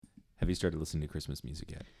you started listening to Christmas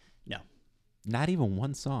music yet? No, Not even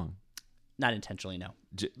one song. not intentionally. No.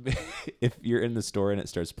 If you're in the store and it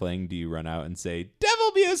starts playing, do you run out and say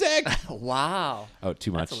devil music? Wow. Oh,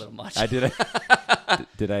 too much. That's a little much.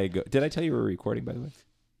 Did I go? Did I tell you we were recording, by the way?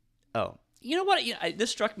 Oh, you know what? This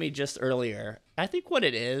struck me just earlier. I think what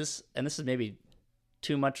it is, and this is maybe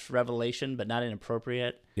too much revelation, but not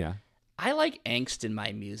inappropriate. Yeah. I like angst in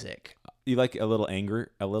my music. You like a little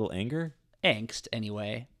anger? A little anger? Angst,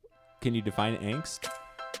 anyway. Can you define angst?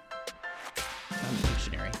 I'm a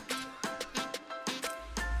dictionary.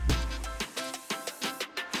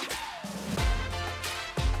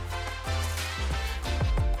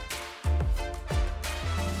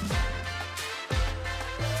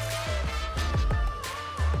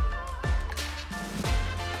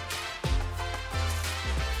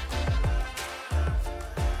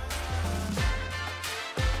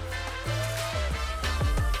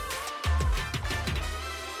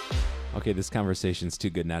 Okay, this conversation's too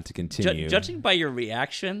good not to continue. Judging by your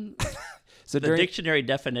reaction, So the dictionary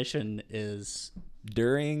definition is...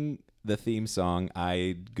 during the theme song,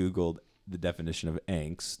 I Googled the definition of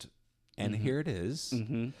angst, and here it is.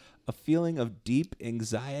 A feeling of deep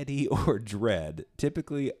anxiety or dread,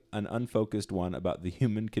 typically an unfocused one about the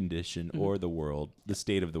human condition or the world, the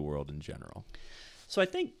state of the world in general. So I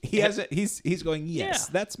think... He's going, yes,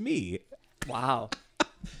 Yeah. that's me. Wow.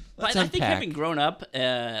 Let's I think unpack. having grown up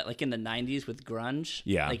like in the 90s with grunge,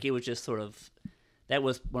 Yeah. like it was just sort of, that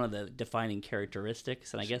was one of the defining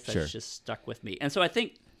characteristics, and I guess that's Sure. just stuck with me. And so I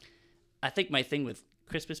think my thing with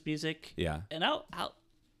Christmas music, Yeah. and I'll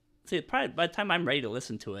see, probably by the time I'm ready to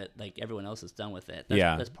listen to it, like everyone else is done with it.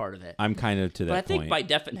 That's part of it. I'm kind of to that But I think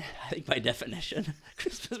point. by definition,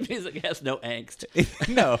 Christmas music has no angst,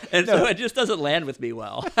 No, and so it just doesn't land with me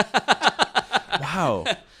well. wow,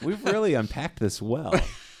 we've really unpacked this well.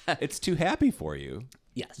 It's too happy for you.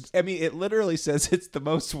 Yes, I mean, it literally says it's the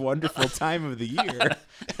most wonderful time of the year.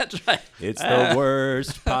 that's right. It's the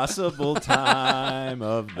worst possible time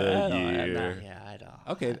of the year. I don't.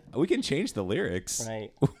 Okay, we can change the lyrics.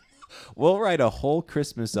 Right. We'll write a whole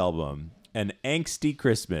Christmas album, an angsty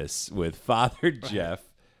Christmas with Father Jeff.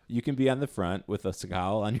 You can be on the front with a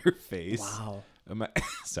scowl on your face. Wow.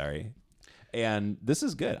 Sorry. And this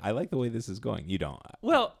is good. I like the way this is going. You don't.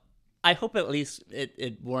 Well, I hope at least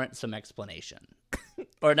it warrants some explanation,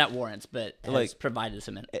 or not warrants, but has provided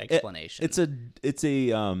some explanation. It's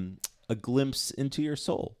a glimpse into your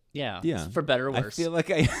soul. Yeah, Yeah. for better or I worse. feel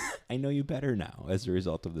like I know you better now as a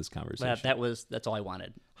result of this conversation. That's all I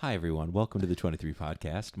wanted. Hi everyone, welcome to the 23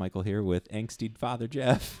 podcast. Michael here with angsty Father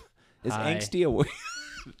Jeff. Is Hi. angsty a word?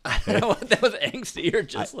 I don't know what that was angsty or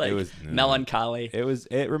just melancholy.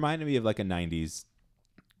 It reminded me of like a 90s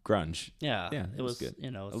grunge. Yeah, it was good.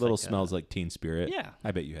 You know, A little smells like Teen Spirit. Yeah.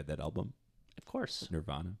 I bet you had that album. Of course.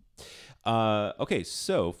 Nirvana. Okay,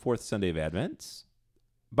 so fourth Sunday of Advent.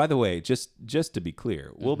 By the way, just to be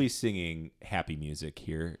clear, we'll be singing happy music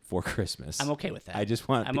here for Christmas. I'm okay with that.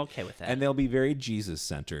 I'm okay with that. And they'll be very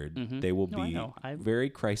Jesus-centered. They will I be know. very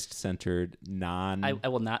Christ-centered, I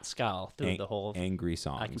will not scowl through the whole angry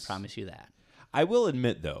songs. I can promise you that. I will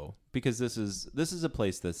admit though, because this is a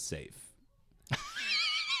place that's safe.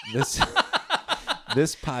 This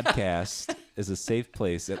podcast is a safe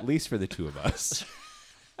place, at least for the two of us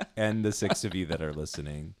and the six of you that are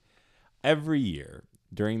listening. Every year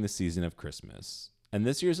during the season of Christmas, and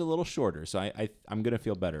this year's a little shorter, so I'm gonna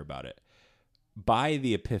feel better about it. By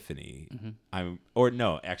the Epiphany,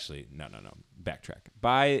 backtrack.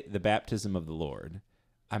 By the baptism of the Lord,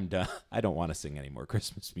 I'm done. I don't want to sing any more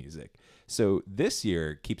Christmas music. So this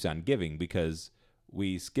year keeps on giving because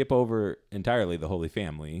we skip over entirely the Holy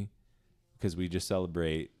Family because we just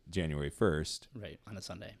celebrate January 1st. Right, on a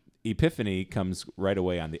Sunday. Epiphany comes right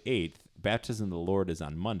away on the 8th. Baptism of the Lord is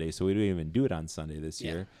on Monday, so we don't even do it on Sunday this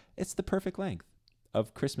year. It's the perfect length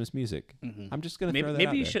of Christmas music. I'm just going to throw that out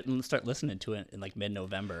Maybe you there. shouldn't start listening to it in like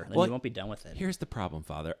mid-November. Then Well, you won't be done with it. Here's the problem,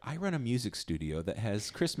 Father. I run a music studio that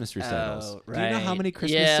has Christmas recitals. Oh, Do you know how right. many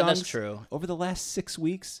Christmas Yeah, songs that's true. over the last 6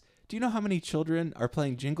 weeks? Do you know how many children are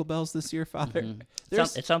playing Jingle Bells this year, Father?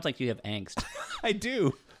 It sounds like you have angst. I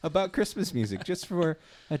do, about Christmas music, just for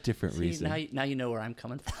a different See, reason. now you know where I'm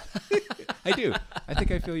coming from. I do. I think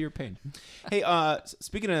I feel your pain. Hey,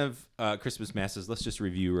 speaking of Christmas masses, let's just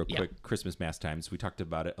review real quick Christmas mass times. We talked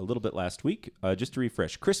about it a little bit last week. Just to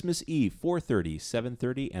refresh, Christmas Eve, 4:30,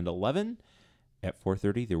 7:30, and 11. At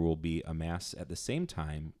 4:30, there will be a mass at the same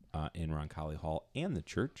time in Roncalli Hall and the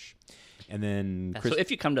church. And then So if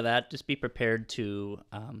you come to that, just be prepared to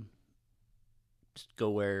just go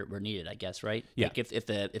where needed, I guess, right? Yeah. Like if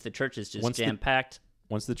the church is just Once the- jam-packed,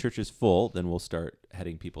 once the church is full, then we'll start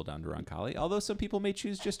heading people down to Roncalli. Although some people may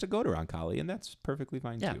choose just to go to Roncalli, and that's perfectly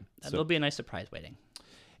fine too. There'll be a nice surprise waiting.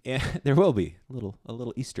 And there will be a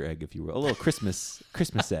little Easter egg, if you will, a little Christmas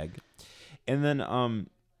egg, and then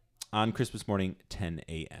on Christmas morning, 10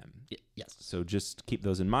 a.m. Yes. So just keep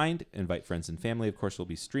those in mind. Invite friends and family. Of course, we'll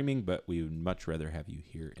be streaming, but we would much rather have you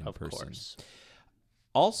here in person. Of course.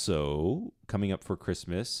 Also, coming up for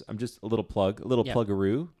Christmas, I'm just a little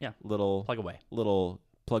plug-a-roo. Yeah. Little plug away. Little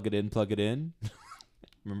plug it in.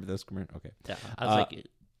 Remember those commercials? Okay. Yeah. I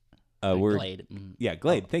was we're Glade. Yeah,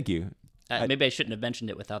 Glade. Thank you. Maybe I shouldn't have mentioned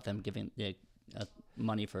it without them giving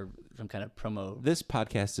money for some kind of promo. This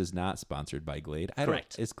podcast is not sponsored by Glade.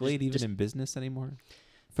 Correct. Is Glade even in business anymore?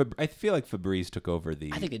 I feel like Febreze took over I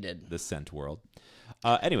think it did. The scent world.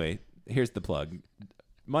 Anyway, here's the plug.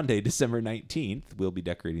 Monday, December 19th, we'll be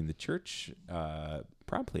decorating the church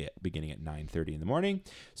promptly beginning at 9:30 in the morning.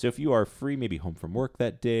 So if you are free, maybe home from work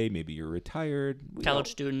that day, maybe you're retired,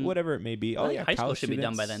 college student, whatever it may be. Oh yeah, high school should be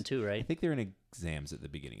done by then too, right? I think they're in exams at the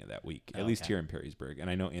beginning of that week, at least here in Perrysburg. And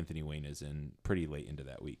I know Anthony Wayne is in pretty late into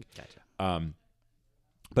that week. Gotcha.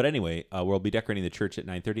 But anyway, we'll be decorating the church at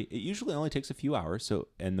 9:30. It usually only takes a few hours,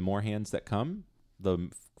 and the more hands that come, the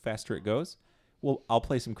faster it goes. Well, I'll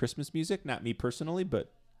play some Christmas music, not me personally,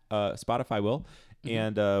 but Spotify will,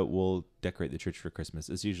 and we'll decorate the church for Christmas.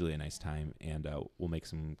 It's usually a nice time, and we'll make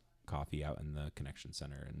some coffee out in the Connection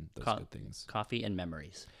Center and those good things. Coffee and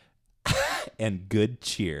memories. And good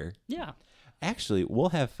cheer. Yeah. Actually, we'll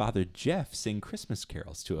have Father Jeff sing Christmas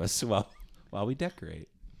carols to us while we decorate.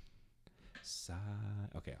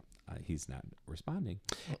 Okay, he's not responding.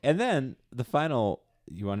 And then the final.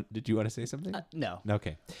 Did you want to say something? No.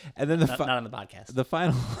 Okay. And then not on the podcast. The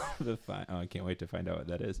final. Oh, I can't wait to find out what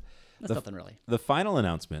that is. That's nothing really. The final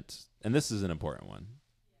announcement, and this is an important one.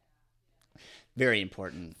 Very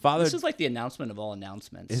important. This is like the announcement of all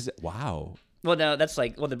announcements. Is it? Wow. Well, no, that's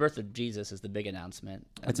like the birth of Jesus is the big announcement.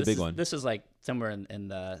 That's a big one. This is like somewhere in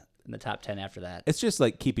the top 10 after that. It's just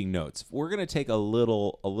like keeping notes. We're gonna take a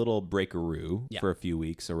little breakaroo for a few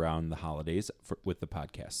weeks around the holidays with the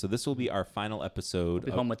podcast. So this will be our final episode.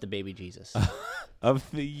 We'll be home with the baby Jesus of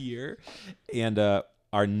the year, and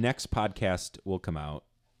our next podcast will come out.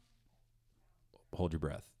 Hold your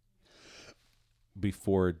breath.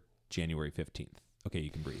 Before January 15th. Okay,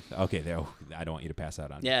 you can breathe. Okay, there. I don't want you to pass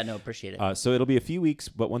out on me. Yeah, no, appreciate it. So it'll be a few weeks,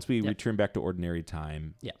 but once we return back to ordinary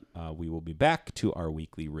time, we will be back to our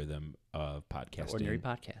weekly rhythm of podcasting. The ordinary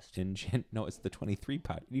podcast. No, it's the 23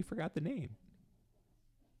 pod. You forgot the name.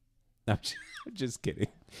 I'm just kidding.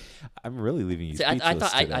 I'm really leaving you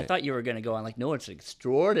speechless today. I thought you were going to go on no, it's an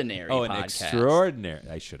extraordinary podcast. An extraordinary.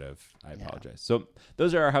 I should have. I apologize. So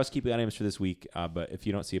those are our housekeeping items for this week. But if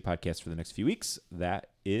you don't see a podcast for the next few weeks,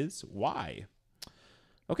 that is why.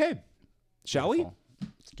 Okay, shall we?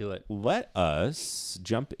 Let's do it. Let us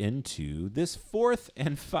jump into this fourth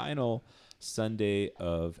and final Sunday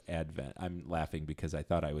of Advent. I'm laughing because I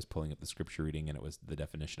thought I was pulling up the scripture reading and it was the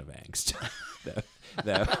definition of angst.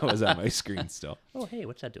 that was on my screen still. Oh, hey,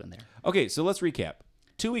 what's that doing there? Okay, so let's recap.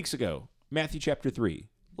 2 weeks ago, Matthew chapter 3.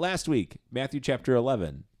 Last week, Matthew chapter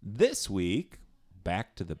 11. This week,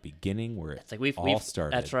 back to the beginning where it all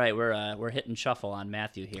started. That's right. We're hitting shuffle on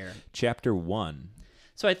Matthew here. Chapter 1.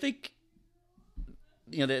 So I think,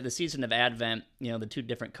 the season of Advent, the two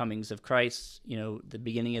different comings of Christ, the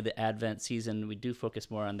beginning of the Advent season, we do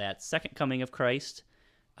focus more on that second coming of Christ.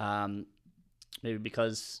 Maybe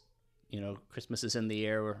because, Christmas is in the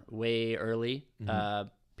air way early. Mm-hmm.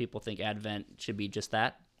 People think Advent should be just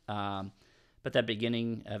that. But that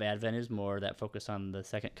beginning of Advent is more that focus on the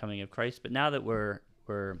second coming of Christ. But now that we're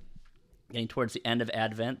getting towards the end of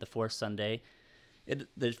Advent, the fourth Sunday,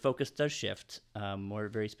 the focus does shift more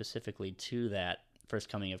very specifically to that first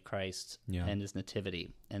coming of Christ and his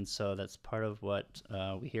nativity. And so that's part of what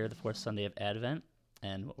we hear the fourth Sunday of Advent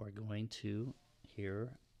and what we're going to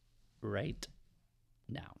hear right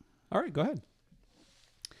now. All right, go ahead.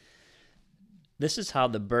 This is how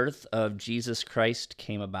the birth of Jesus Christ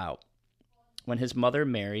came about. When his mother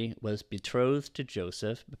Mary was betrothed to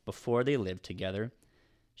Joseph, before they lived together,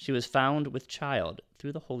 she was found with child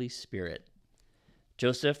through the Holy Spirit.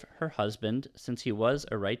 Joseph, her husband, since he was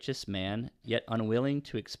a righteous man, yet unwilling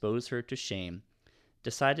to expose her to shame,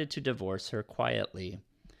 decided to divorce her quietly.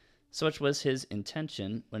 Such was his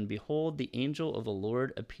intention when, behold, the angel of the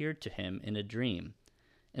Lord appeared to him in a dream,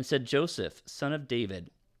 and said, Joseph, son of David,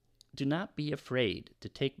 do not be afraid to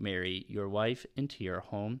take Mary, your wife, into your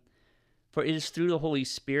home, for it is through the Holy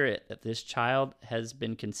Spirit that this child has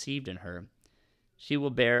been conceived in her. She will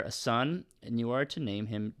bear a son, and you are to name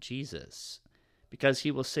him Jesus, because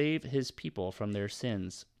he will save his people from their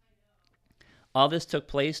sins. All this took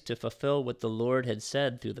place to fulfill what the Lord had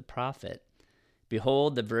said through the prophet.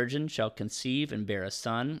 Behold, the virgin shall conceive and bear a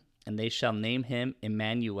son, and they shall name him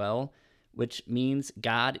Emmanuel, which means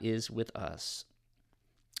God is with us.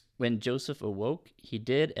 When Joseph awoke, he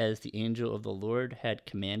did as the angel of the Lord had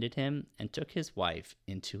commanded him and took his wife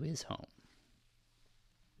into his home.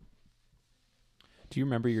 Do you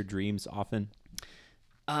remember your dreams often?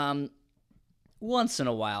 Once in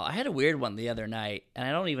a while. I had a weird one the other night, and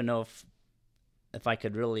I don't even know if I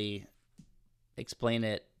could really explain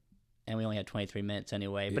it, and we only had 23 minutes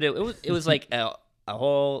anyway. But it was like a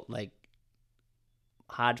whole like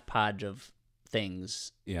hodgepodge of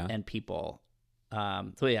things and people.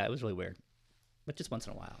 So yeah, it was really weird, but just once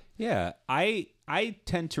in a while. Yeah, I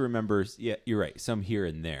tend to remember. Yeah, you're right. Some here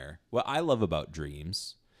and there. What I love about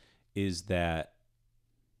dreams is that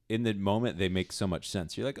in the moment they make so much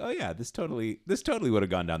sense. You're like, oh yeah, this totally would have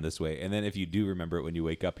gone down this way. And then if you do remember it when you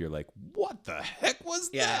wake up, you're like, what the heck was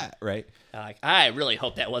that? Right? Like, I really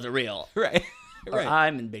hope that wasn't real. Right. Right.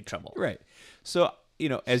 I'm in big trouble. Right. So,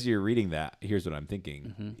 as you're reading that, here's what I'm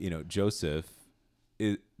thinking. Mm-hmm. Joseph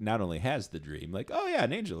not only has the dream, like, oh yeah,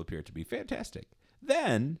 an angel appeared to be fantastic,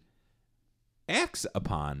 then acts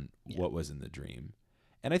upon what was in the dream.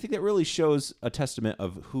 And I think that really shows a testament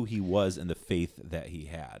of who he was and the faith that he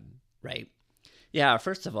had. Right. Yeah.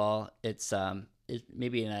 First of all, it's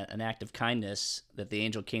maybe an act of kindness that the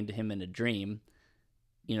angel came to him in a dream.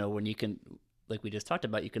 When you can, like we just talked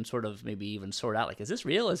about, you can sort of maybe even sort out, like, is this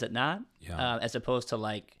real? Is it not? Yeah. As opposed to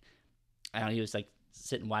like, I don't know, he was like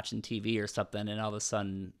sitting watching TV or something, and all of a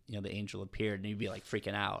sudden, the angel appeared, and you'd be like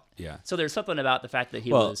freaking out. Yeah. So there's something about the fact that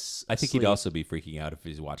he was I think asleep. he'd also be freaking out if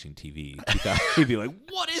he's watching TV. He'd be like,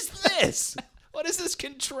 what is this? What is this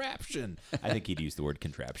contraption? I think he'd use the word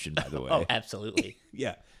contraption, by the way. Oh, absolutely.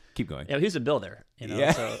 Yeah. Keep going. Yeah, he was a builder.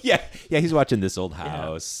 Yeah. So, yeah. He's watching This Old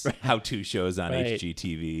House, how-to shows on Right.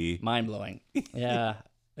 HGTV. Mind blowing. Yeah.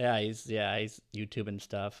 He's YouTubing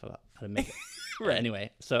stuff how to make it. Right.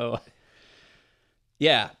 Anyway, so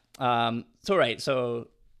yeah. So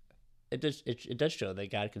it does show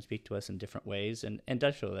that God can speak to us in different ways, and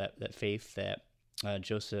does show that faith that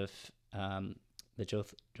Joseph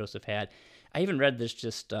had. I even read this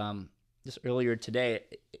just earlier today.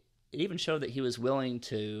 It even showed that he was willing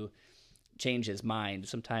to change his mind.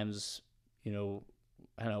 Sometimes, I don't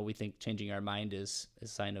know, we think changing our mind is a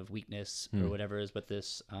sign of weakness or whatever is what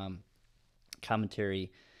this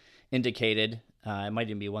commentary indicated. It might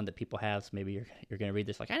even be one that people have, so maybe you're going to read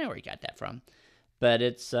this like, I know where he got that from. But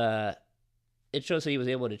it shows that he was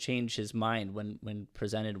able to change his mind when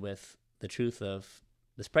presented with the truth of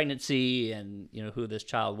this pregnancy and who this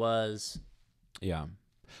child was. Yeah.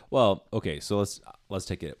 Well, okay, so let's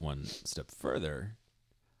take it one step further.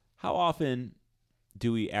 How often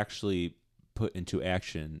do we actually put into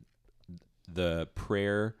action the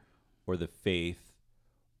prayer or the faith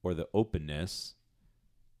or the openness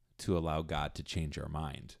to allow God to change our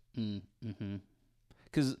mind? Mm-hmm.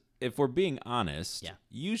 Because if we're being honest,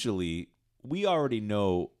 usually we already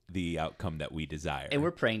know the outcome that we desire. And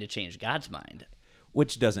we're praying to change God's mind.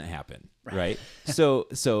 Which doesn't happen, right?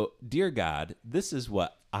 So, dear God, this is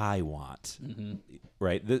what I want,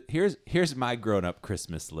 right? Here's my grown-up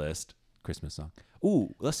Christmas list. Christmas song.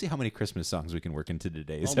 Ooh, let's see how many Christmas songs we can work into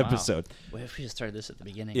today's episode. What if we just started this at the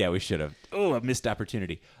beginning? Yeah, we should have. Oh, a missed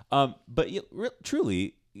opportunity. But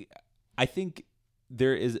truly, I think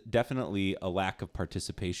there is definitely a lack of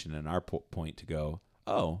participation in our point to go,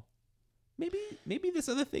 oh, maybe this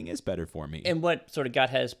other thing is better for me. And what sort of God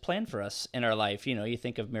has planned for us in our life. You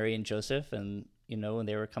think of Mary and Joseph, and when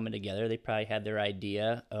they were coming together, they probably had their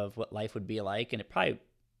idea of what life would be like, and it probably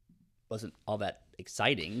wasn't all that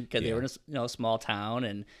exciting because they were in a small town,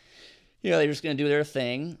 and they were just going to do their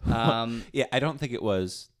thing. Yeah, I don't think it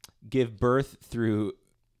was give birth through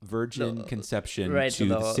virgin conception to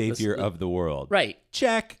the Savior of the world. Right.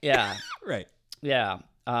 Check. Yeah. Right. Yeah.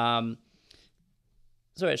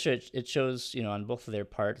 So it shows, on both of their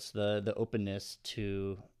parts, the openness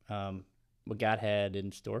to what God had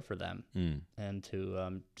in store for them, and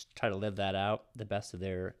to just try to live that out the best of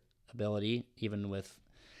their ability, even with,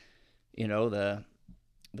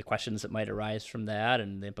 the questions that might arise from that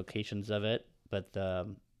and the implications of it. But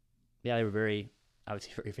they were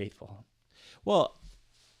obviously very faithful. Well,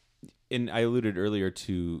 and I alluded earlier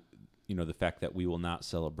to, the fact that we will not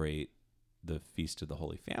celebrate the Feast of the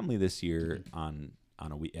Holy Family this year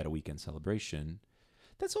at a weekend celebration.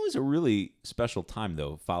 That's always a really special time,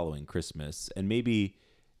 though, following Christmas. And maybe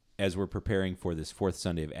as we're preparing for this fourth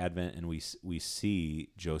Sunday of Advent, and we see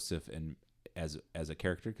Joseph and as a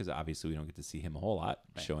character, because obviously we don't get to see him a whole lot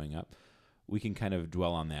showing up, we can kind of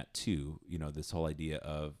dwell on that too. You know, this whole idea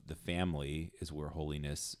of the family is where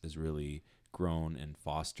holiness is really grown and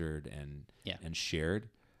fostered and shared.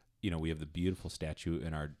 You know, we have the beautiful statue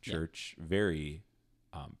in our church, very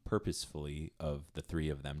purposefully, of the three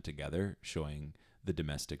of them together, showing the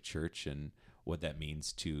domestic church and what that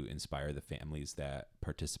means to inspire the families that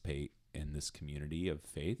participate in this community of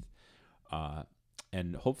faith,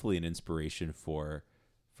 and hopefully an inspiration for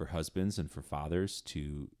husbands and for fathers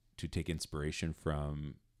to take inspiration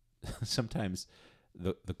from sometimes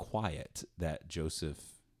the quiet that Joseph,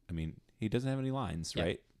 I mean, he doesn't have any lines,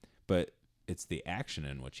 right? But it's the action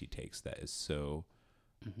in which he takes that is so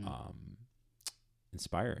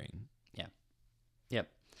inspiring. Yeah. Yep.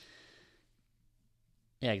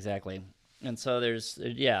 Yeah, exactly. And so there's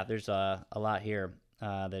a lot here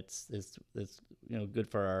that's good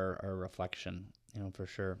for our reflection, for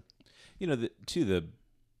sure.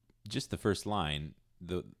 Just the first line,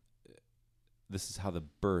 this is how the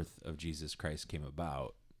birth of Jesus Christ came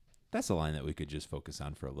about. That's a line that we could just focus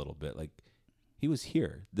on for a little bit. Like, he was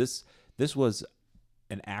here. This was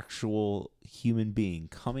an actual human being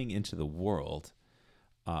coming into the world.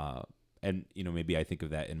 And maybe I think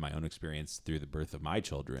of that in my own experience through the birth of my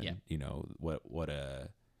children. Yeah.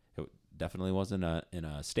 It definitely wasn't in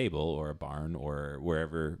a stable or a barn or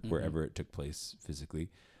wherever it took place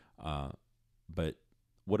physically. But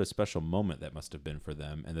what a special moment that must have been for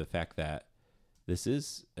them, and the fact that this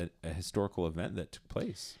is a historical event that took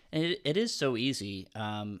place. And it is so easy,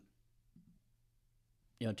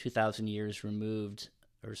 2,000 years removed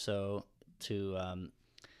or so, to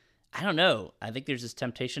I don't know. I think there's this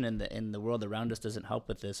temptation in the world around us doesn't help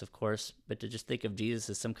with this, of course, but to just think of Jesus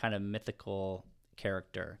as some kind of mythical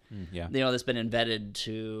character. That's been invented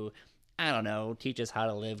to, I don't know, teach us how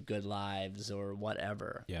to live good lives or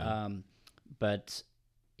whatever. Yeah. But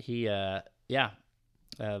he,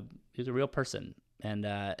 he's a real person, and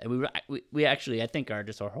we actually, I think our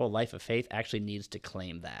whole life of faith actually needs to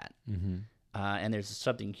claim that. Mm-hmm. And there's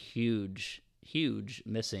something huge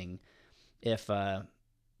missing if.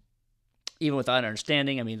 Even without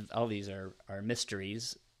understanding, I mean, all these are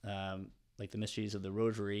mysteries, like the mysteries of the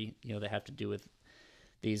Rosary, that have to do with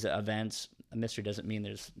these events. A mystery doesn't mean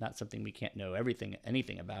there's not something we can't know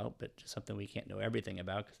anything about, but just something we can't know everything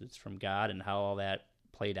about because it's from God and how all that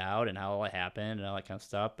played out and how all it happened and all that kind of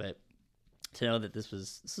stuff. But to know that this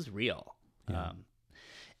is real. Yeah.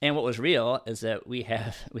 And what was real is that we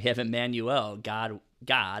have Emmanuel,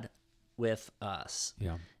 God with us,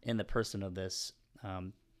 in the person of this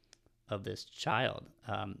child.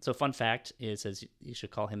 So fun fact is you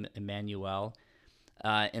should call him Emmanuel.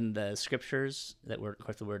 In the scriptures, of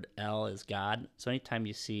course, the word El is God. So anytime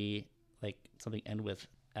you see like something end with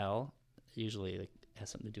El, it usually has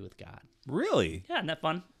something to do with God. Really? Yeah, isn't that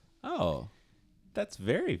fun? Oh, that's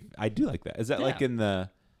I do like that. Is that like in the...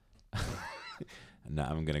 No,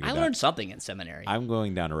 I learned something in seminary. I'm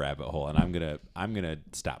going down a rabbit hole, and I'm gonna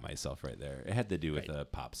stop myself right there. It had to do with a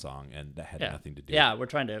pop song, and that had nothing to do. Yeah, we're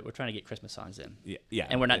trying to get Christmas songs in. Yeah,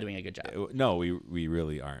 and we're not doing a good job. No, we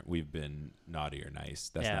really aren't. We've been naughty or nice.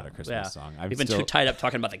 That's not a Christmas song. We've been too tied up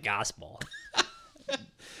talking about the gospel.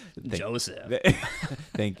 Joseph.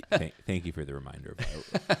 Thank you for the reminder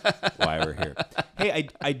of why we're here. Hey,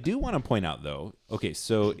 I do want to point out though. Okay,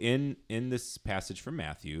 so in this passage from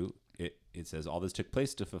Matthew. It says, all this took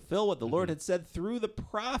place to fulfill what the Lord had said through the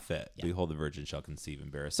prophet. Yeah. Behold, the virgin shall conceive and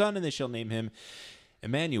bear a son, and they shall name him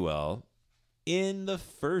Emmanuel. In the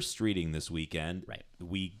first reading this weekend,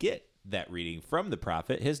 we get that reading from the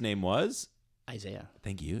prophet. His name was? Isaiah.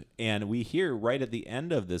 Thank you. And we hear right at the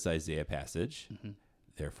end of this Isaiah passage,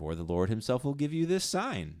 therefore the Lord himself will give you this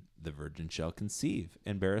sign. The virgin shall conceive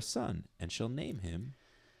and bear a son, and shall name him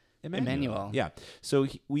Emmanuel. Yeah. So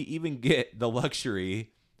we even get the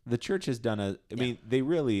luxury... The church has done I mean, they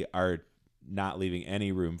really are not leaving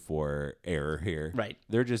any room for error here. Right.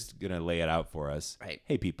 They're just going to lay it out for us. Right.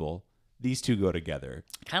 Hey, people, these two go together.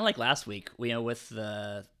 Kind of like last week, with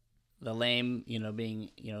the lame, being,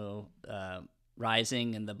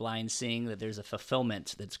 rising and the blind seeing, that there's a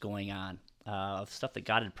fulfillment that's going on of stuff that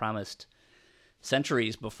God had promised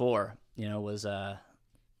centuries before, was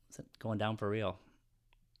going down for real.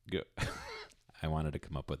 Good. I wanted to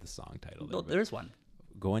come up with a song title there. Well, there's one.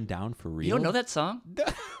 Going down for real? You don't know that song?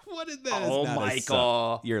 What is that? Oh,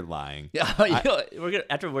 Michael. You're lying.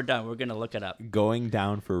 After we're done, we're going to look it up. Going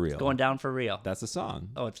down for real. Going down for real. That's a song.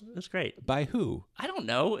 Oh, it's great. By who? I don't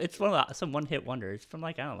know. It's some one-hit wonder. It's from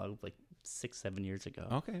 6-7 years ago.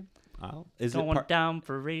 Okay. Is going down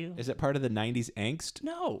for real. Is it part of the 90s angst?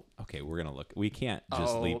 No. Okay, we're going to look. We can't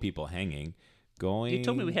just leave people hanging. You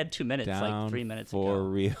told me we had 2 minutes, 3 minutes ago. For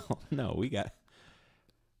real. No, we got...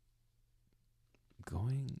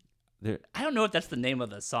 Going there. I don't know if that's the name of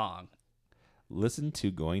the song. Listen to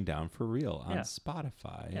Going Down for Real on Yeah.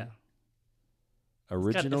 Spotify. Yeah.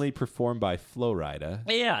 Originally performed by Flo Rida.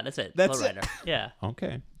 Yeah, that's it. That's Flowrider. Yeah.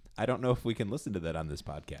 Okay. I don't know if we can listen to that on this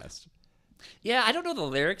podcast. Yeah, I don't know the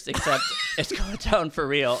lyrics except it's going down for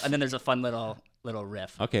real, and then there's a fun little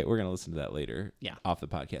riff. Okay, we're going to listen to that later. Yeah. Off the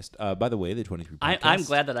podcast. By the way, the 23 podcast. I'm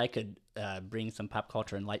glad that I could bring some pop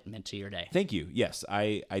culture enlightenment to your day. Thank you. Yes,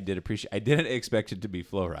 I did appreciate. I didn't expect it to be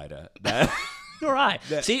Flo Rida. That Nor I.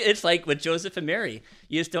 See, it's like with Joseph and Mary.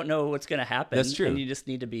 You just don't know what's going to happen. That's true. And you just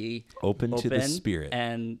need to be open to the Spirit.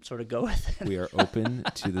 and sort of go with it. We are open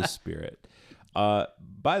to the Spirit.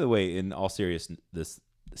 By the way, in all seriousness,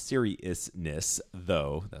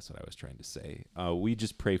 though, that's what I was trying to say. We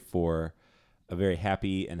just pray for a very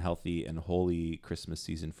happy and healthy and holy Christmas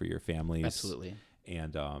season for your families. Absolutely.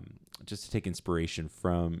 And just to take inspiration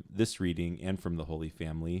from this reading and from the Holy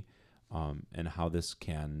Family, and how this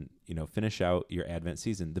can, finish out your Advent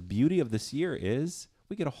season. The beauty of this year is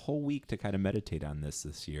we get a whole week to kind of meditate on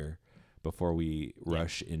this year before we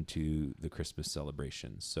rush into the Christmas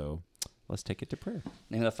celebration. So let's take it to prayer. In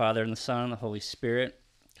the name of the Father, and the Son, and the Holy Spirit.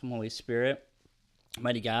 Come, Holy Spirit.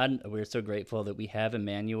 Mighty God, we're so grateful that we have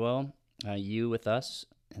Emmanuel, you with us,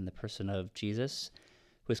 in the person of Jesus,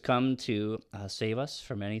 who has come to save us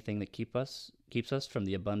from anything that keeps us from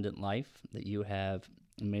the abundant life that you have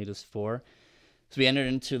made us for. So we entered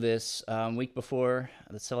into this week before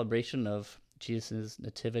the celebration of Jesus'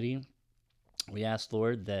 nativity. We ask,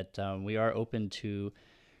 Lord, that we are open to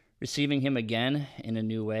receiving him again in a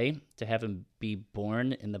new way, to have him be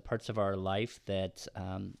born in the parts of our life that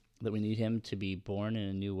we need him to be born in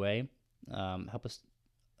a new way. Help us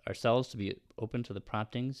ourselves to be open to the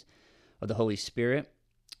promptings of the Holy Spirit.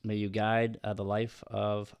 May you guide the life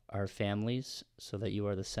of our families so that you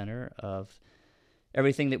are the center of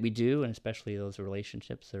everything that we do, and especially those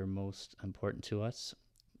relationships that are most important to us.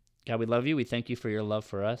 God, we love you. We thank you for your love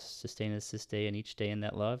for us. Sustain us this day and each day in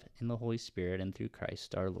that love, in the Holy Spirit, and through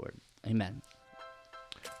Christ our Lord. Amen.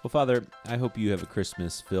 Well, Father, I hope you have a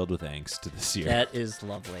Christmas filled with angst this year. That is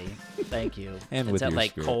lovely. Thank you. And is with that your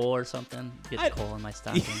like spirit. coal or something? Get coal in my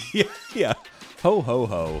stocking. Yeah. Ho, ho,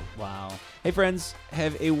 ho. Wow. Hey, friends,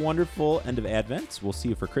 have a wonderful end of Advent. We'll see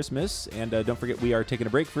you for Christmas. And don't forget, we are taking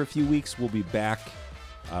a break for a few weeks. We'll be back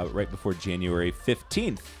right before January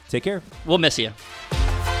 15th. Take care. We'll miss you.